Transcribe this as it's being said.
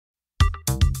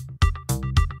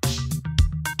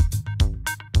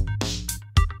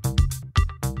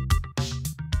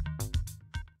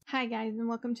Hi guys, and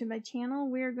welcome to my channel.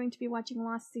 We're going to be watching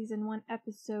Lost Season 1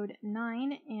 Episode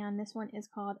 9, and this one is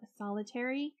called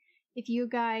Solitary. If you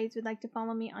guys would like to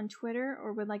follow me on Twitter,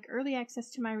 or would like early access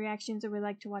to my reactions, or would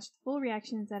like to watch the full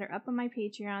reactions that are up on my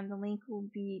Patreon, the link will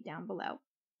be down below.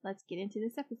 Let's get into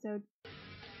this episode.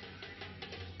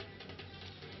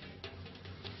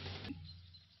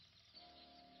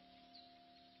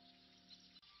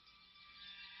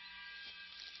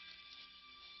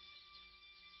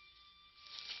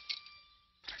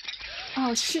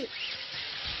 Oh shit!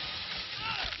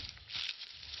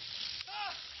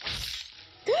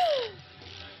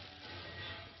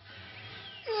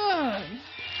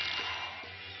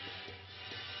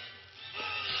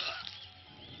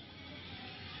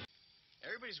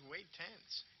 Everybody's way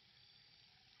tense.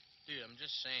 Dude, I'm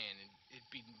just saying, it'd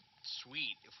be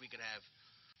sweet if we could have,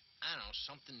 I don't know,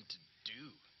 something to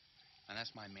do. And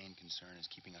that's my main concern, is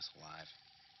keeping us alive.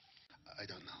 I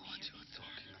don't know what you're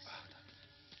talking about.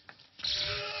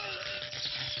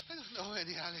 I don't know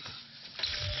any, Alex.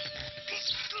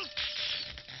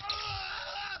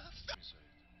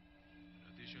 In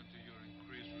addition to your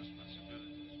increased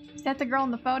responsibilities, Is that the girl in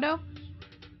the photo?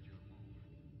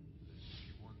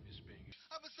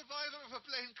 I'm a survivor of a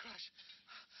plane crash.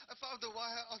 I found a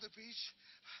wire on the beach.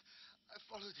 I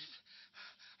followed it.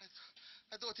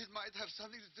 I thought it might have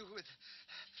something to do with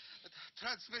a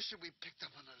transmission we picked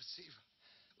up on a receiver,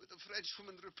 with a French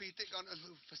woman repeating on a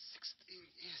loop for 16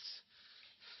 years.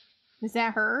 Is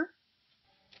that her?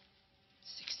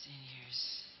 16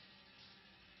 years.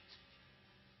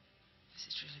 Has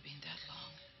it really been that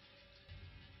long?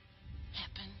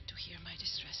 Happen to hear my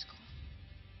distress call?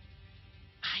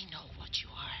 I know what you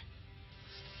are.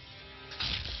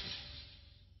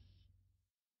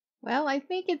 Well, I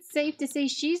think it's safe to say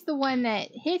she's the one that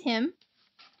hit him.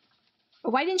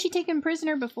 But why didn't she take him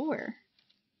prisoner before?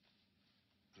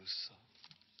 Rousseau.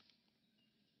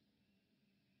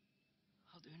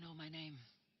 How do you know my name?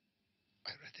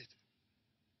 I read it.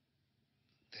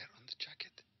 There on the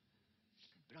jacket.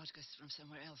 Broadcast from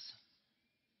somewhere else.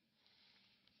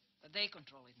 But they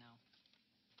control it now.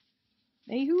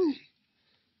 They who?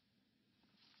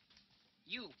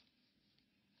 You.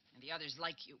 And the others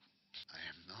like you. I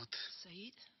am not.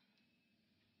 Sayid?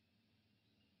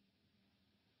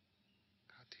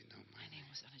 How do you know My name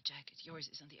was on a jacket. Yours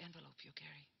is on the envelope you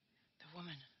carry. The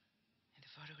woman in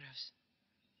the photographs.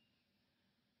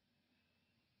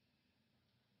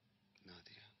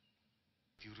 Nadia.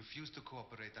 If you refuse to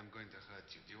cooperate, I'm going to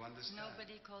hurt you. Do you understand?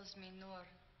 Nobody calls me Noor.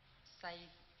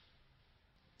 Sayid.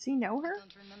 Does he know her?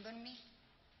 Don't remember me?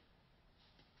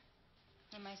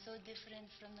 Am I so different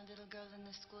from the little girl in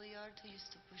the schoolyard who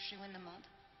used to push you in the mud?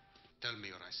 Tell me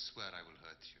or I swear I will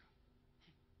hurt you.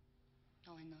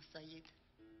 Oh, I know, Sayid.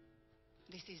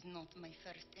 This is not my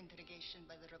first interrogation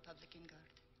by the Republican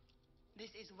Guard.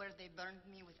 This is where they burned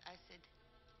me with acid.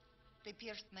 They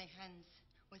pierced my hands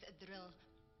with a drill.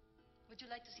 Would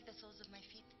you like to see the soles of my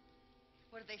feet?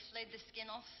 Where they flayed the skin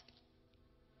off?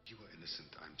 You were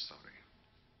innocent, I'm sorry.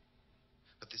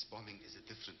 But this bombing is a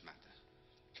different matter.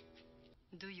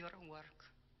 Do your work.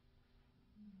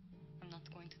 I'm not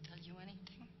going to tell you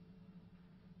anything.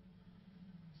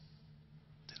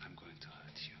 Then I'm going to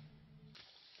hurt you.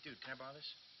 Dude, can I borrow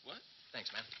this? What?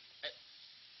 Thanks, man. Hey,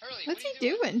 Hurley, What's what are he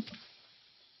you doing?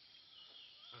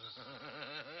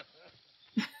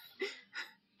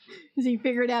 Has he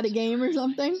figured out a game or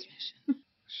something?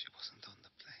 She wasn't on the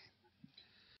plane.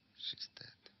 She's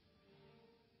dead.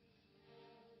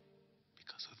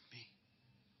 Because of me.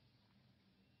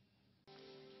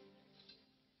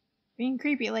 Being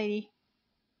creepy, lady.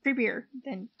 Creepier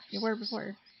than you were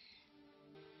before. I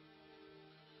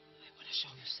want to show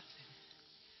you something.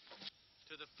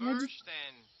 To the first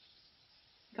and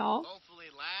Golf? hopefully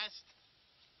last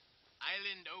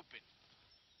Island Open.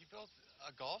 You built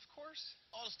a golf course?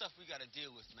 All the stuff we gotta deal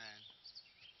with, man.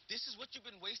 This is what you've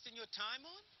been wasting your time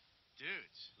on?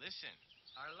 Dudes, listen.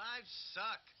 Our lives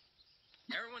suck.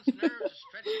 Everyone's nerves are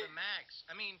stretched to the max.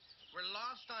 I mean, we're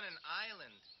lost on an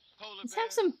island. Polar Let's bear.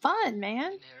 have some fun,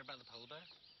 man. Didn't hear about the polar bear?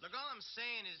 Look, all I'm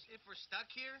saying is if we're stuck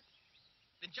here,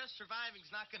 then just surviving's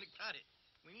not going to cut it.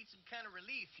 We need some kind of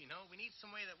relief, you know? We need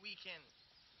some way that we can,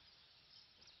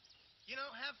 you know,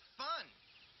 have fun.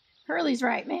 Hurley's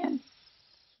right, man.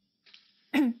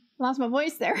 Lost my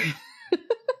voice there. I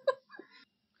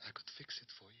could fix it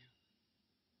for you.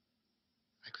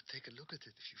 I could take a look at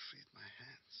it if you freed my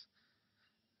hands.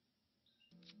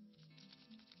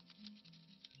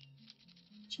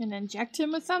 Should I inject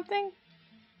him with something?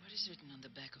 What is written on the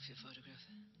back of your photograph?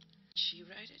 Did she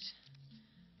write it?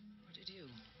 Or did you?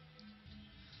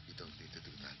 You don't need to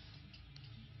do that.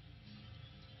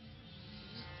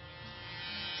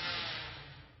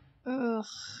 Ugh.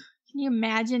 Can you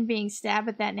imagine being stabbed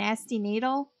with that nasty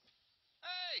needle?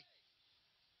 Hey!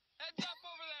 Heads up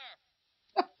over there!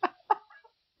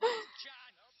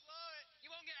 John, don't blow it. You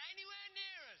won't get anywhere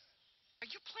near us. Are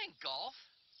you playing golf?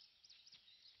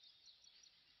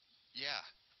 Yeah.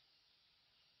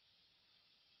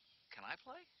 Can I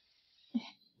play?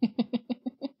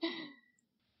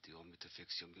 Do you want me to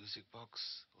fix your music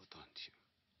box, or don't you?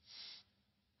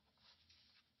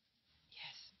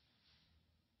 Yes.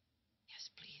 Yes,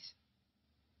 please.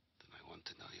 Then I want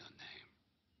to know your name.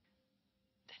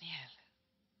 Danielle.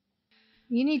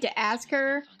 You need to ask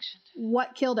her Function.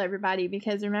 what killed everybody,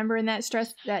 because remember in that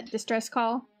distress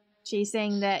call, she's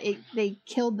saying that they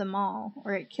killed them all,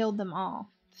 or it killed them all.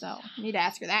 So you need to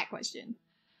ask her that question.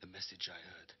 The message I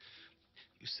heard,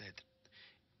 you said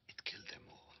it killed them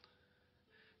all.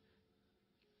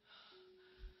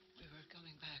 We were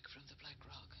coming back from the Black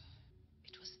Rock.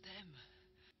 It was them.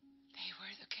 They were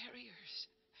the carriers.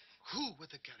 Who were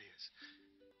the carriers?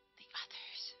 The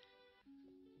others.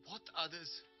 What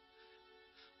others?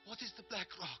 What is the Black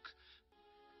Rock?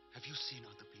 Have you seen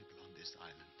other people on this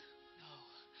island? No.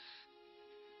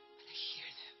 But I hear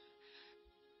them.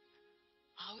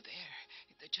 Out there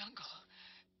in the jungle.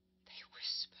 They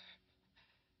whisper.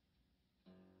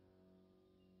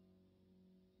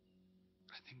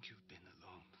 I think you've been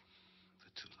alone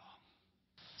for too long.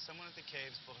 Someone at the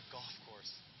caves built a golf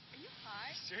course. Are you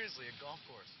high? Seriously, a golf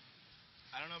course.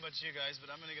 I don't know about you guys, but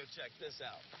I'm gonna go check this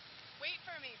out. Wait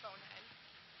for me, bonehead.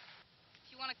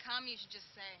 If you want to come, you should just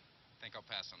say. Think I'll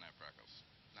pass on that, Freckles.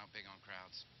 Not big on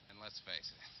crowds. And let's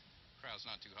face it, crowd's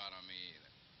not too hot on me either.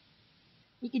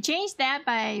 You could change that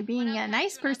by being a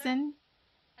nice person.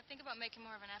 I think about making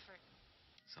more of an effort.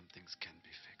 Some things can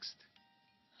be fixed.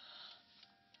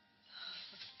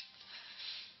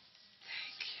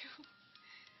 Thank you.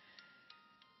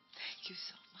 Thank you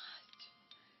so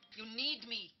much. You need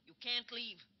me. You can't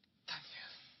leave.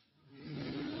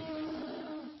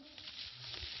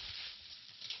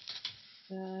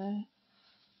 An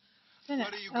Where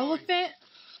are you elephant?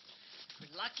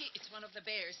 We're lucky it's one of the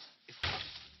bears.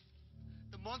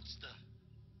 The monster.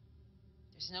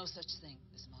 There's no such thing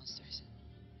as monsters.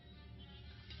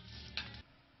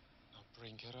 Now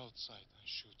bring her outside and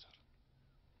shoot her,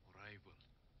 or I will.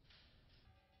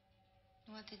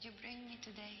 What did you bring me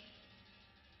today?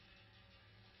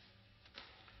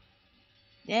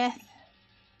 Death.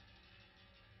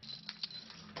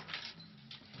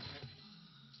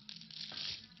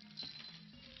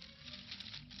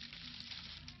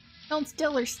 Don't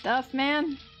steal her stuff,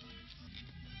 man.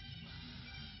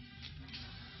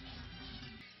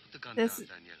 Put the gun This- down,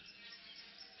 Daniel.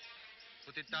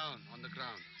 Put it down on the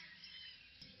ground.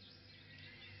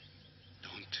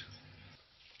 Don't.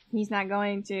 He's not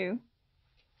going to.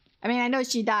 I mean, I know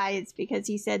she dies because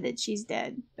he said that she's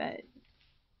dead, but...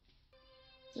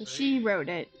 So she wrote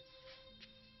it.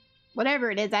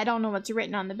 Whatever it is, I don't know what's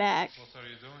written on the back. What are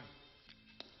you doing?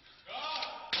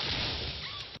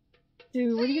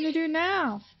 Dude, what are you gonna do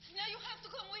now? Now you have to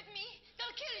come with me. They'll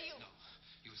kill you. No.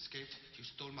 You escaped, you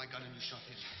stole my gun, and you shot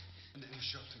him. And then you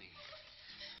shot me.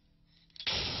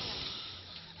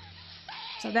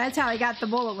 So that's how he got the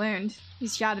bullet wound. He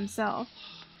shot himself.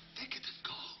 Take it and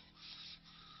go.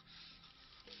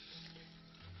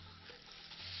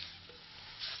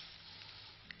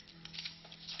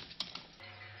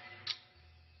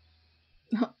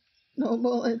 No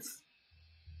bullets.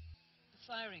 The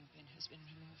firing pin has been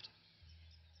removed.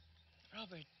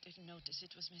 Robert didn't notice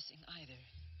it was missing either.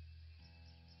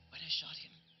 When I shot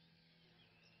him,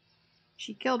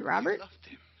 She killed Robert? You loved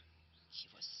him. he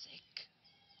was sick.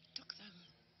 Took them,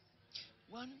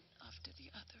 one after the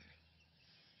other.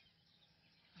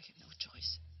 I had no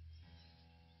choice.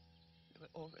 We were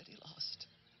already lost.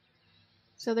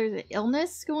 So there's an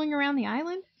illness going around the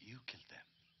island? You killed them.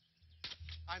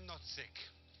 I'm not sick.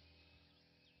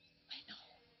 I know.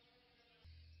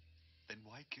 Then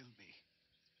why kill me?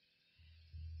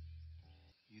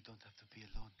 You don't have to be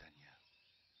alone, Danielle.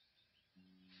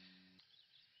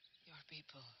 Your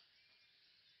people,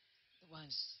 the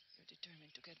ones you're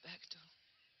determined to get back to,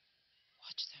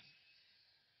 watch them.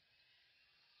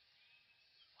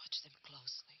 Watch them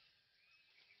closely.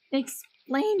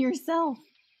 Explain yourself.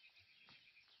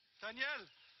 Danielle!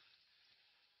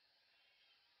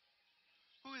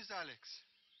 Who is Alex?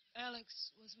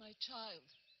 Alex was my child.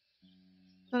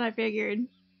 That's what I figured.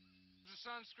 The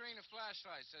sunscreen, a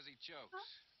flashlight, says he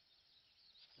chokes.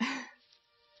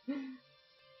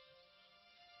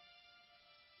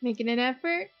 Making an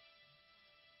effort?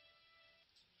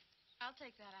 I'll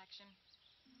take that action.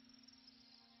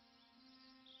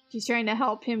 She's trying to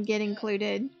help him get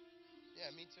included. Yeah,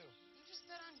 me too. You just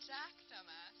bet on Jack,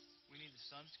 dumbass.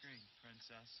 on screen,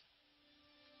 princess.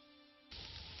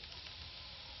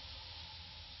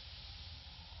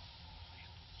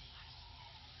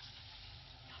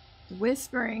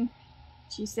 Whispering.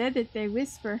 She said that they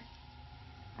whisper.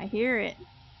 I hear it.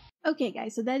 Okay,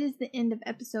 guys, so that is the end of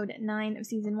episode 9 of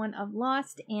season 1 of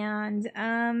Lost, and,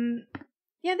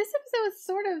 yeah, this episode was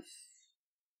sort of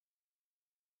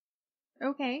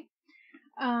okay.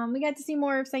 We got to see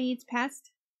more of Sayid's past,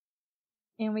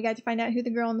 and we got to find out who the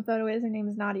girl in the photo is. Her name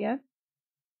is Nadia,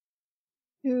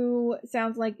 who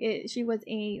sounds like she was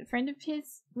a friend of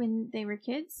his when they were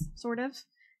kids, sort of.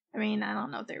 I mean, I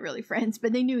don't know if they're really friends,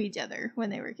 but they knew each other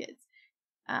when they were kids.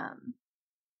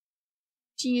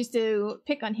 She used to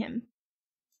pick on him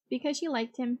because she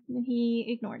liked him and he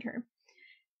ignored her,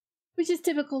 which is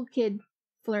typical kid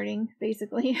flirting,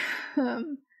 basically.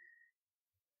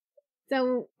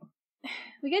 So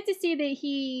we get to see that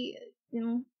he,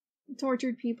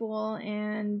 tortured people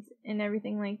and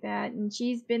everything like that, and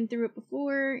she's been through it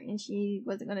before, and she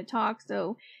wasn't going to talk,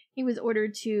 so he was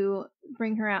ordered to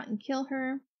bring her out and kill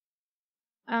her.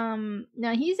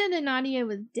 Now he said that Nadia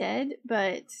was dead,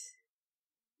 but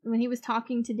when he was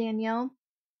talking to Danielle,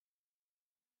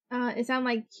 it sounded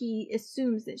like he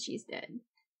assumes that she's dead.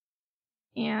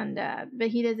 And, but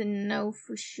he doesn't know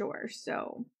for sure,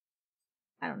 so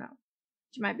I don't know.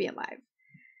 She might be alive.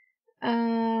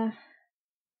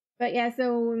 But yeah,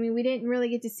 so, I mean, we didn't really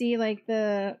get to see, like,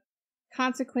 the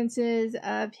consequences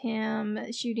of him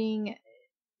shooting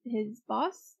his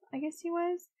boss, I guess he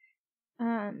was.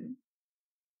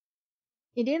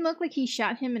 It didn't look like he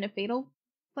shot him in a fatal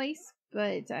place,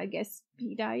 but I guess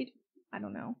he died. I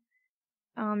don't know.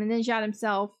 And then shot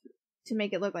himself to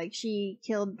make it look like she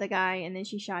killed the guy, and then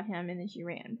she shot him, and then she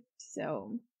ran.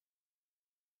 So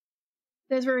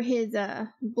that's where his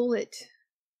bullet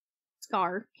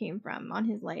scar came from on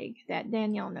his leg that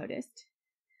Danielle noticed.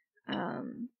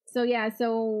 So yeah,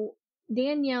 so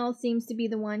Danielle seems to be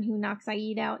the one who knocked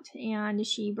Sayid out, and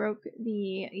she broke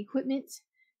the equipment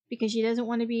because she doesn't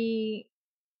want to be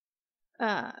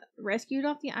rescued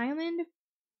off the island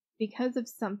because of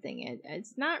something.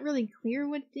 It's not really clear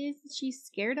what it is she's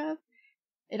scared of.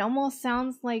 It almost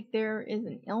sounds like there is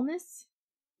an illness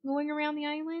going around the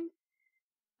island.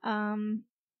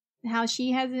 How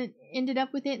she hasn't ended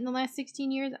up with it in the last 16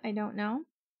 years, I don't know.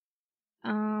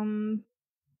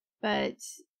 But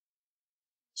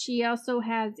she also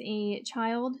has a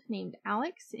child named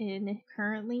Alex, and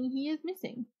currently he is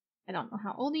missing. I don't know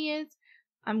how old he is.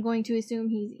 I'm going to assume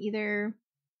he's either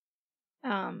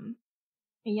a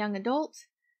young adult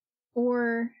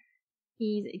or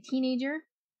he's a teenager,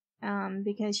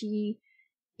 because she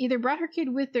either brought her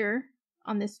kid with her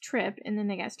on this trip and then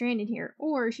they got stranded here,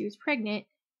 or she was pregnant,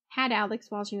 had Alex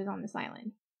while she was on this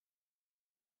island.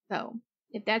 So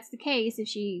if that's the case, if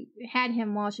she had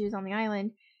him while she was on the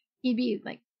island, he'd be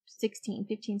like 15,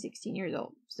 16 years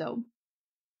old. So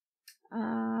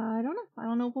I don't know. I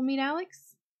don't know if we'll meet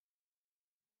Alex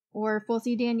or if we'll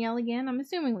see Danielle again. I'm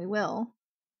assuming we will.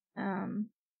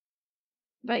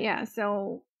 But yeah,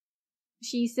 so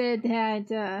she said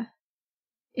that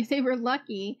if they were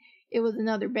lucky, it was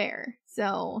another bear.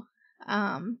 So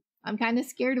I'm kind of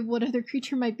scared of what other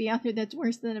creature might be out there that's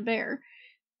worse than a bear.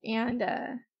 And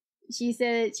she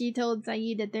said she told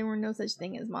Sayid that there were no such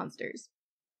thing as monsters.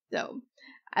 So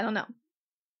I don't know.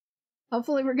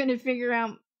 Hopefully we're going to figure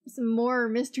out some more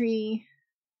mystery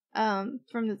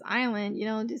from this island,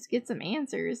 just get some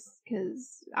answers,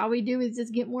 because all we do is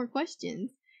just get more questions.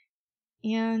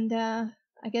 And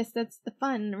I guess that's the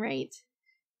fun, right?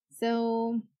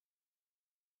 So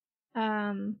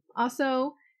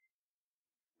also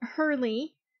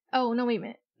Hurley. Oh, no, wait a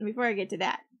minute. Before I get to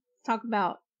that, talk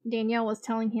about Danielle was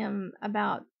telling him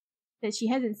about that she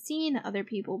hasn't seen other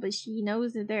people, but she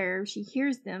knows they're there. She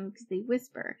hears them because they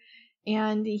whisper.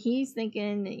 And he's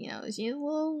thinking, she's a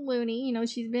little loony.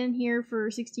 She's been here for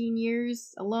 16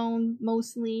 years alone,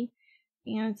 mostly.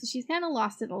 And so she's kind of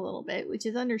lost it a little bit, which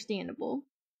is understandable.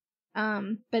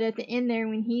 But at the end there,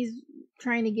 when he's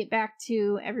trying to get back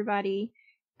to everybody,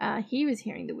 he was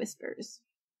hearing the whispers.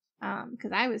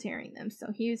 Because I was hearing them,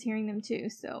 so he was hearing them too.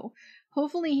 So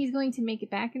hopefully he's going to make it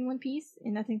back in one piece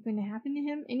and nothing's going to happen to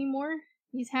him anymore.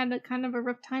 He's had a kind of a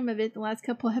rough time of it the last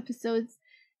couple episodes.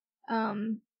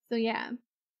 So yeah.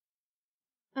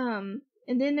 And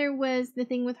then there was the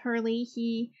thing with Hurley.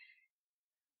 He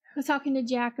was talking to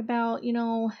Jack about,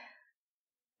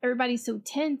 everybody's so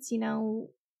tense, they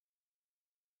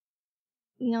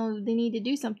need to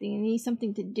do something. They need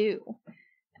something to do.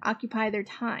 Occupy their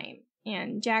time.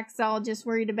 And Jack's all just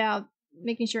worried about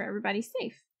making sure everybody's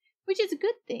safe, which is a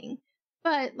good thing.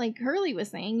 But like Hurley was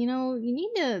saying, you need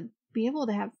to be able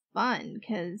to have fun,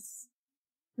 because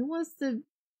Who wants to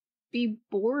be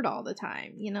bored all the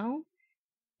time, you know?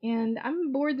 And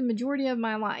I'm bored the majority of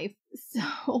my life,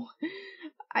 so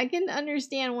I can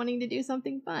understand wanting to do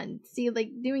something fun. See,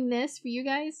 like, doing this for you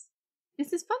guys,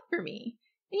 this is fun for me.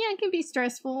 And yeah, it can be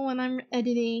stressful when I'm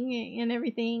editing and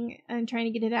everything and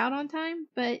trying to get it out on time,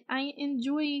 but I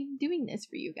enjoy doing this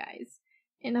for you guys.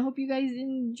 And I hope you guys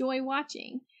enjoy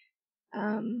watching.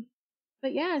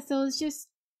 But yeah, so it's just,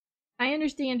 I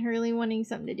understand Hurley wanting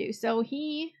something to do. So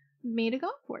he made a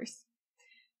golf course.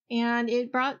 And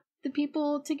it brought the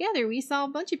people together. We saw a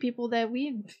bunch of people that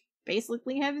we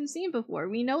basically haven't seen before.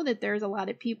 We know that there's a lot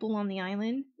of people on the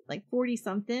island, like 40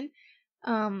 something.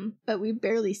 But we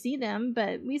barely see them,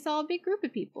 but we saw a big group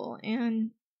of people.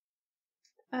 And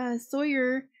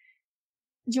Sawyer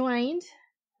joined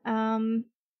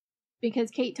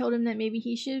because Kate told him that maybe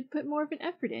he should put more of an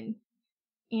effort in.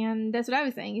 And that's what I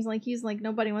was saying. He's like,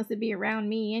 nobody wants to be around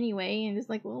me anyway. And it's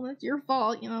like, well, that's your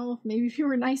fault, you know. Maybe if you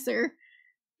were nicer,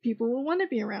 people will want to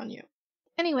be around you.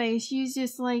 Anyway, she's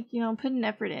just like, you know, put an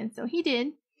effort in. So he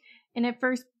did. And at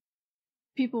first,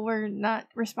 people were not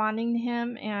responding to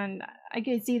him. And I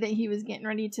could see that he was getting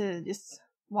ready to just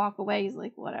walk away. He's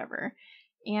like, whatever.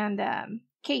 And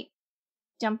Kate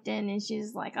jumped in and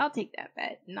she's like, I'll take that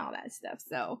bet and all that stuff.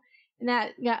 So, and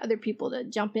that got other people to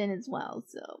jump in as well.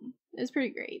 So it was pretty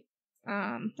great.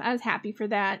 I was happy for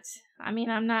that. I mean,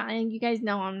 you guys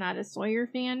know I'm not a Sawyer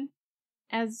fan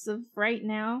as of right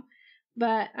now,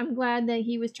 but I'm glad that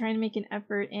he was trying to make an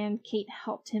effort and Kate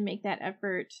helped him make that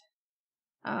effort,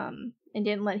 and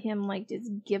didn't let him like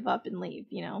just give up and leave,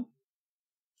 you know.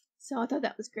 So I thought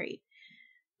that was great.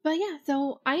 But yeah,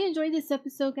 so I enjoyed this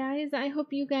episode, guys. I hope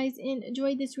you guys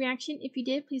enjoyed this reaction. If you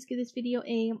did, please give this video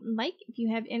a like. If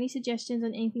you have any suggestions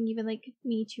on anything you would like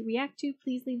me to react to,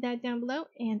 please leave that down below,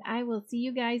 and I will see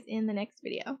you guys in the next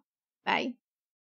video. Bye.